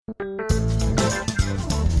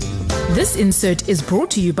This insert is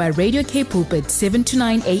brought to you by Radio K Pulpit 7 to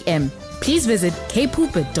 9 a.m. Please visit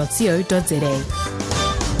kpulpit.co.za.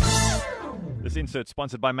 This insert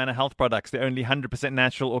sponsored by Manor Health Products, the only 100%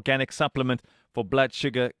 natural organic supplement for blood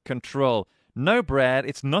sugar control. No, Brad,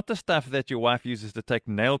 it's not the stuff that your wife uses to take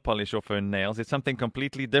nail polish off her nails. It's something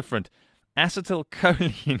completely different.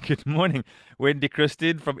 Acetylcholine. Good morning, Wendy,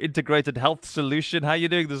 Christien from Integrated Health Solution. How are you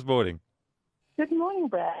doing this morning? Good morning,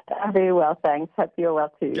 Brad. I'm very well, thanks. Hope you're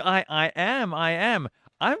well too. I am.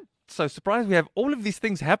 I'm so surprised we have all of these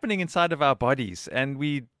things happening inside of our bodies and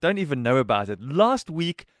we don't even know about it. Last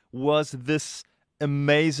week was this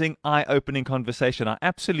amazing, eye-opening conversation. I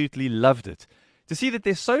absolutely loved it. To see that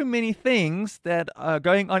there's so many things that are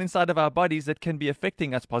going on inside of our bodies that can be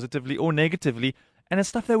affecting us positively or negatively, and it's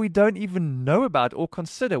stuff that we don't even know about or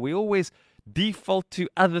consider. We always default to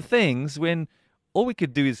other things when all we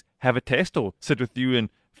could do is have a test or sit with you and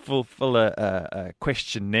fulfill a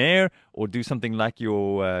questionnaire or do something like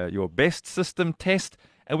your best system test,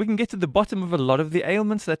 and we can get to the bottom of a lot of the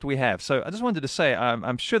ailments that we have. So I just wanted to say,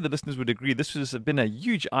 I'm sure the listeners would agree, this has been a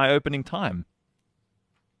huge eye-opening time.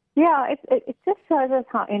 Yeah, it just shows us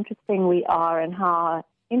how interesting we are and how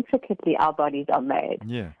intricately our bodies are made.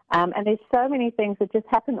 Yeah. And there's so many things that just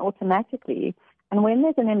happen automatically. And when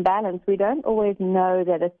there's an imbalance, we don't always know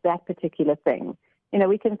that it's that particular thing. You know,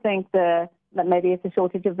 we can think that maybe it's a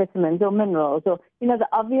shortage of vitamins or minerals or, the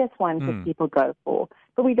obvious ones that people go for.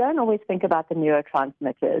 But we don't always think about the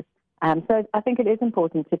neurotransmitters. So I think it is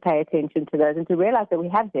important to pay attention to those and to realize that we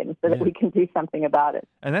have them so that we can do something about it.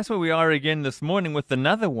 And that's where we are again this morning with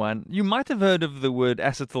another one. You might have heard of the word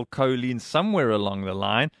acetylcholine somewhere along the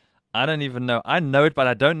line. I don't even know. I know it, but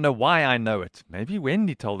I don't know why I know it. Maybe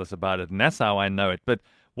Wendy told us about it, and that's how I know it. But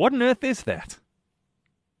what on earth is that?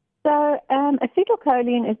 So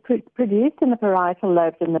acetylcholine is produced in the parietal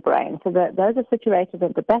lobes in the brain. So those are situated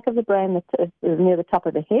at the back of the brain, that is near the top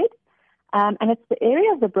of the head. And it's the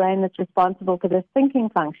area of the brain that's responsible for the thinking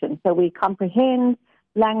function. So we comprehend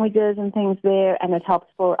languages and things there, and it helps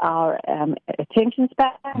for our attention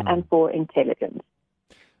span and for intelligence.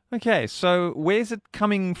 Okay, so where's it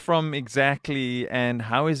coming from exactly, and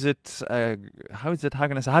how is it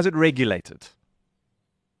regulated?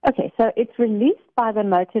 Okay, so it's released by the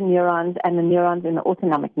motor neurons and the neurons in the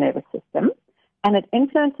autonomic nervous system, and it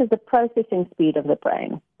influences the processing speed of the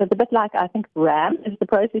brain. So it's a bit like, I think, RAM is the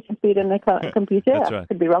processing speed in the computer. That's right. I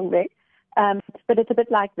could be wrong there. But it's a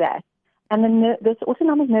bit like that. And this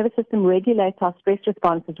autonomic nervous system regulates our stress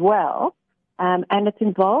response as well. And it's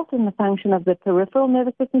involved in the function of the peripheral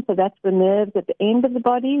nervous system. So that's the nerves at the end of the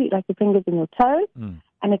body, like your fingers and your toes.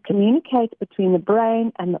 And it communicates between the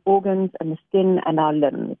brain and the organs and the skin and our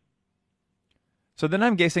limbs. So then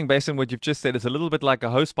I'm guessing, based on what you've just said, it's a little bit like a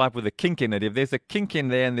hosepipe with a kink in it. If there's a kink in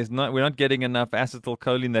there and we're not getting enough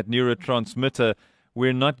acetylcholine, that neurotransmitter,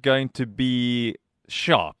 we're not going to be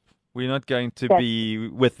sharp. We're not going to be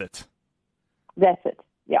with it. That's it,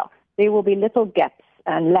 yeah. There will be little gaps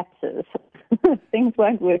and lapses. Things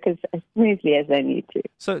won't work as smoothly as they need to.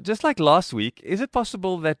 So just like last week, is it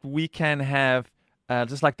possible that we can have,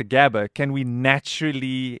 just like the GABA, can we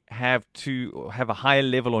naturally have a higher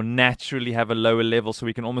level or naturally have a lower level so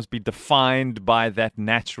we can almost be defined by that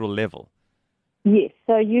natural level? Yes,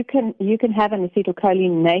 so you can have an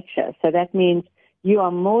acetylcholine nature. So that means you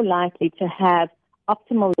are more likely to have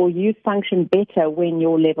optimal, or you function better when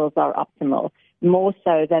your levels are optimal, more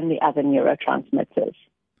so than the other neurotransmitters.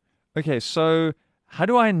 Okay, so how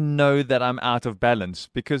do I know that I'm out of balance?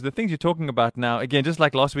 Because the things you're talking about now, again, just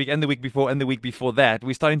like last week and the week before and the week before that,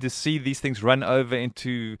 we're starting to see these things run over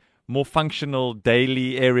into more functional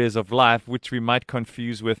daily areas of life, which we might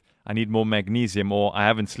confuse with, I need more magnesium, or I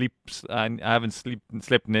haven't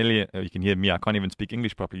slept nearly. You can hear me, I can't even speak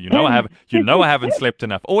English properly. I haven't slept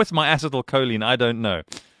enough. Or it's my acetylcholine, I don't know.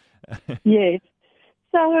 Yes.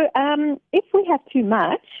 So if we have too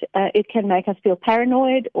much, it can make us feel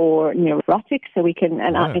paranoid or neurotic. So it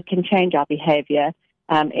can change our behavior.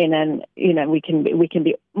 We can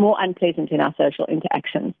be more unpleasant in our social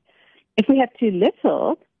interactions. If we have too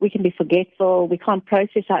little, we can be forgetful. We can't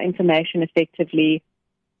process our information effectively.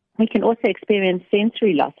 We can also experience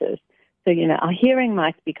sensory losses. So, our hearing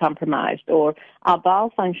might be compromised, or our bowel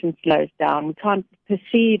function slows down. We can't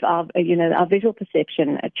perceive our visual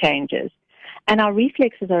perception changes. And our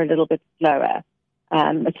reflexes are a little bit slower.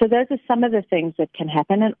 So those are some of the things that can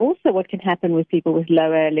happen. And also what can happen with people with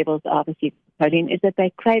lower levels of acetylcholine is that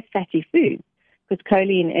they crave fatty foods, because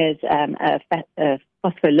choline is a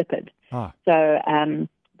phospholipid. So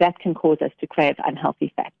that can cause us to crave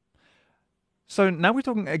unhealthy fat. So now we're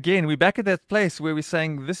talking again, we're back at that place where we're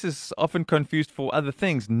saying this is often confused for other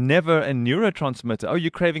things, never a neurotransmitter. Oh, you're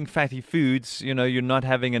craving fatty foods, you're not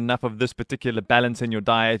having enough of this particular balance in your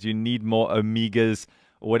diet, you need more omegas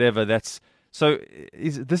or whatever. This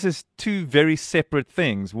is two very separate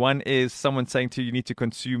things. One is someone saying to you, you need to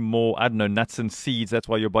consume more, I don't know, nuts and seeds, that's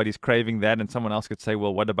why your body's craving that. And someone else could say,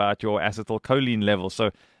 well, what about your acetylcholine level?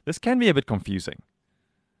 So this can be a bit confusing.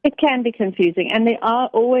 It can be confusing, and there are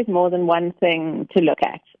always more than one thing to look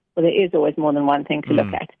at. Well, there is always more than one thing to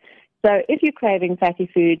look at. So if you're craving fatty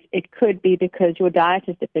foods, it could be because your diet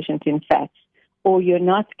is deficient in fats, or you're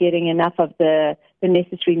not getting enough of the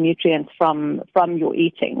necessary nutrients from your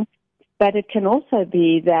eating. But it can also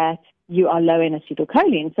be that you are low in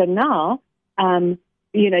acetylcholine. So now,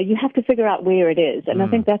 you have to figure out where it is. And I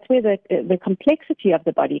think that's where the complexity of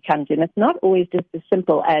the body comes in. It's not always just as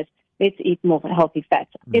simple as let's eat more healthy fats.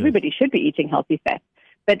 Yes. Everybody should be eating healthy fats.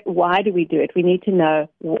 But why do we do it? We need to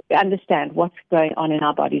understand what's going on in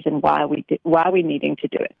our bodies and why we're needing to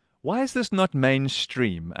do it. Why is this not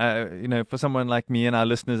mainstream? For someone like me and our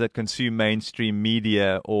listeners that consume mainstream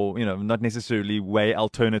media or, not necessarily way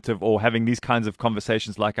alternative or having these kinds of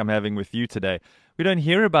conversations like I'm having with you today, we don't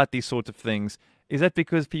hear about these sort of things. Is that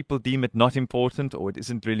because people deem it not important or it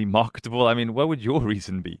isn't really marketable? I mean, what would your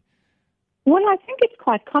reason be? Well, I think it's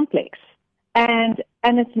quite complex, and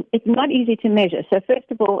it's not easy to measure. So first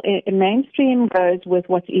of all, mainstream goes with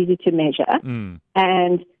what's easy to measure,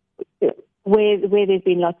 and where there's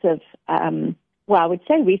been lots of, I would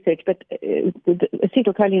say research, but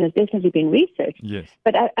acetylcholine has definitely been researched. Yes.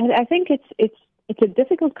 But I think it's a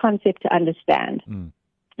difficult concept to understand, and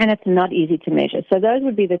it's not easy to measure. So those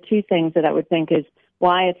would be the two things that I would think is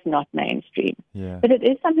why it's not mainstream. Yeah. But it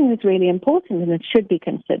is something that's really important, and it should be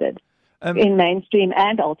considered. In mainstream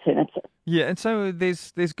and alternative. Yeah, and so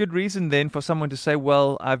there's good reason then for someone to say,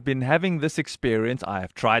 well, I've been having this experience. I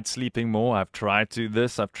have tried sleeping more. I've tried to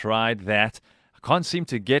this. I've tried that. I can't seem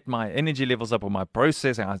to get my energy levels up or my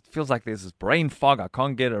processing. It feels like there's this brain fog. I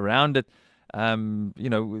can't get around it.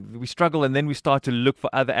 We struggle, and then we start to look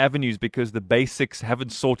for other avenues because the basics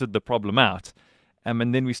haven't sorted the problem out.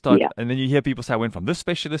 And then we start, and then you hear people say, I went from this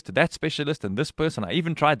specialist to that specialist and this person. I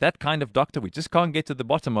even tried that kind of doctor. We just can't get to the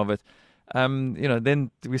bottom of it.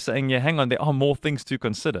 Then we're saying, hang on, there are more things to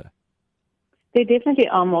consider. There definitely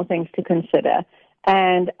are more things to consider.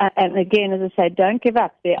 And again, as I said, don't give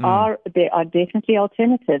up. There are definitely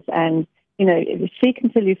alternatives, and seek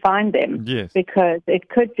until you find them. Yes. Because it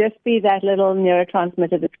could just be that little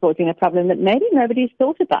neurotransmitter that's causing a problem that maybe nobody's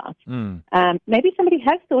thought about. Maybe somebody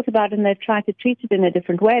has thought about it and they've tried to treat it in a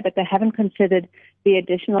different way, but they haven't considered the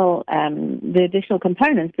additional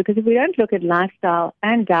components. Because if we don't look at lifestyle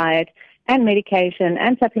and diet and medication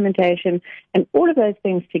and supplementation and all of those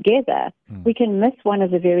things together, we can miss one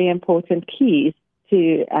of the very important keys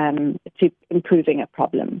to improving a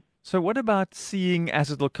problem. So what about seeing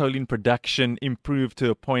acetylcholine production improve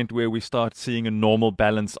to a point where we start seeing a normal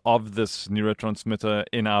balance of this neurotransmitter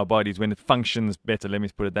in our bodies when it functions better? Let me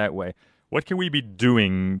put it that way. What can we be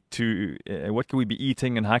doing what can we be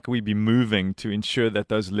eating, and how can we be moving to ensure that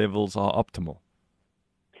those levels are optimal?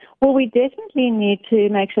 Well, we definitely need to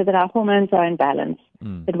make sure that our hormones are in balance,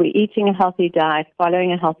 that we're eating a healthy diet,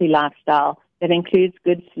 following a healthy lifestyle that includes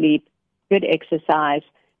good sleep, good exercise,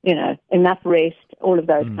 enough rest, all of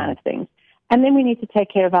those kind of things. And then we need to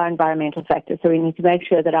take care of our environmental factors. So we need to make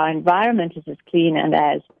sure that our environment is as clean and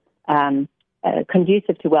as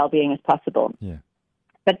conducive to well-being as possible. Yeah.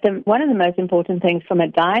 But one of the most important things from a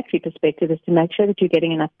dietary perspective is to make sure that you're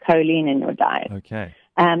getting enough choline in your diet. Okay.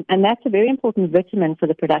 And that's a very important vitamin for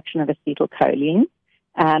the production of acetylcholine.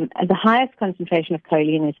 The highest concentration of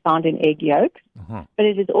choline is found in egg yolks, but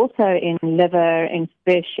it is also in liver, in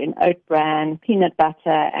fish, in oat bran, peanut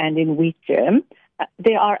butter, and in wheat germ.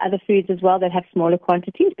 There are other foods as well that have smaller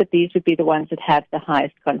quantities, but these would be the ones that have the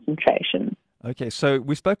highest concentration. Okay, so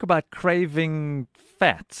we spoke about craving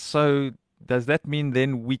fats. So does that mean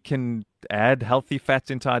then we can add healthy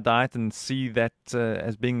fats into our diet and see that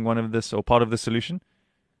as being one of this or part of the solution?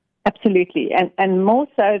 Absolutely, and more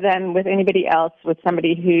so than with anybody else, with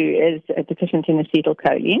somebody who is deficient in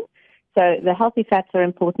acetylcholine. So the healthy fats are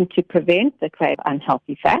important to prevent the crave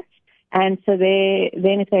unhealthy fats. And so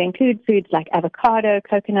then if they include foods like avocado,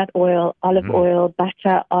 coconut oil, olive oil,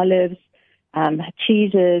 butter, olives,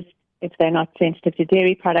 cheeses, if they're not sensitive to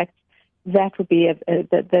dairy products, that would be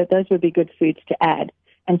those would be good foods to add.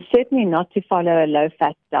 And certainly not to follow a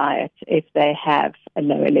low-fat diet if they have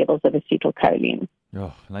lower levels of acetylcholine.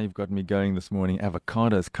 Oh, now you've got me going this morning.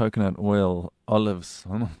 Avocados, coconut oil, olives.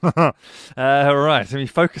 All right, let me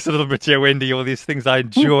focus a little bit here, Wendy. All these things I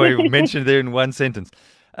enjoy mentioned there in one sentence.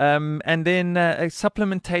 And then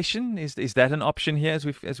supplementation, is that an option here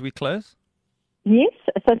as we close? Yes,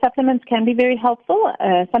 so supplements can be very helpful.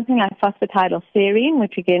 Something like phosphatidylserine,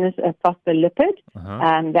 which again is a phospholipid,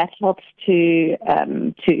 that helps to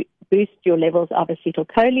boost your levels of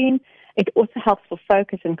acetylcholine. It also helps for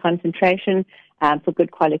focus and concentration, for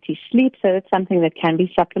good quality sleep. So it's something that can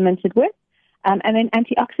be supplemented with. And then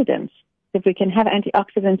antioxidants. If we can have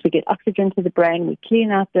antioxidants, we get oxygen to the brain, we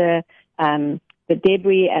clean out the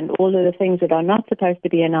debris and all of the things that are not supposed to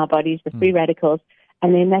be in our bodies, the free radicals,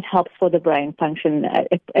 and then that helps for the brain function.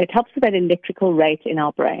 It helps with that electrical rate in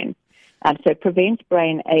our brain. So it prevents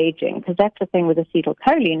brain aging, because that's the thing with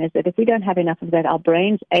acetylcholine, is that if we don't have enough of that, our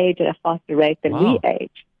brains age at a faster rate than we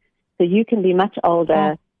age. So you can be much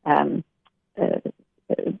older from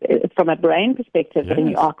a brain perspective than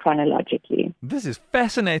you are chronologically. This is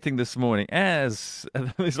fascinating this morning, as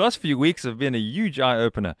these last few weeks have been a huge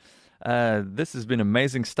eye-opener. This has been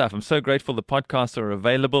amazing stuff. I'm so grateful the podcasts are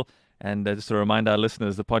available. And just to remind our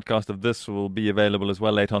listeners, the podcast of this will be available as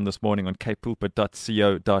well later on this morning on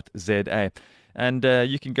kpulpit.co.za. And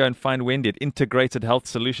you can go and find Wendy at Integrated Health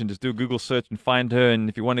Solution. Just do a Google search and find her. And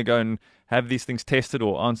if you want to go and have these things tested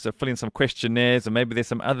or fill in some questionnaires, or maybe there's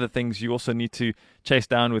some other things you also need to chase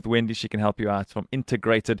down with Wendy, she can help you out. From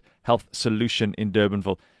Integrated Health Solution in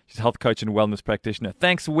Durbanville. She's a health coach and wellness practitioner.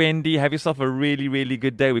 Thanks, Wendy. Have yourself a really, really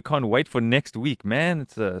good day. We can't wait for next week, man.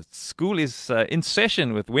 School is in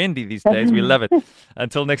session with Wendy these days. We love it.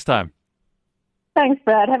 Until next time. Thanks,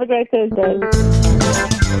 Brad. Have a great Thursday.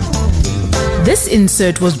 This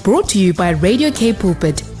insert was brought to you by Radio K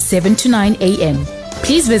Pulpit, 7 to 9 a.m.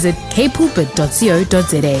 Please visit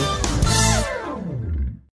kpulpit.co.za.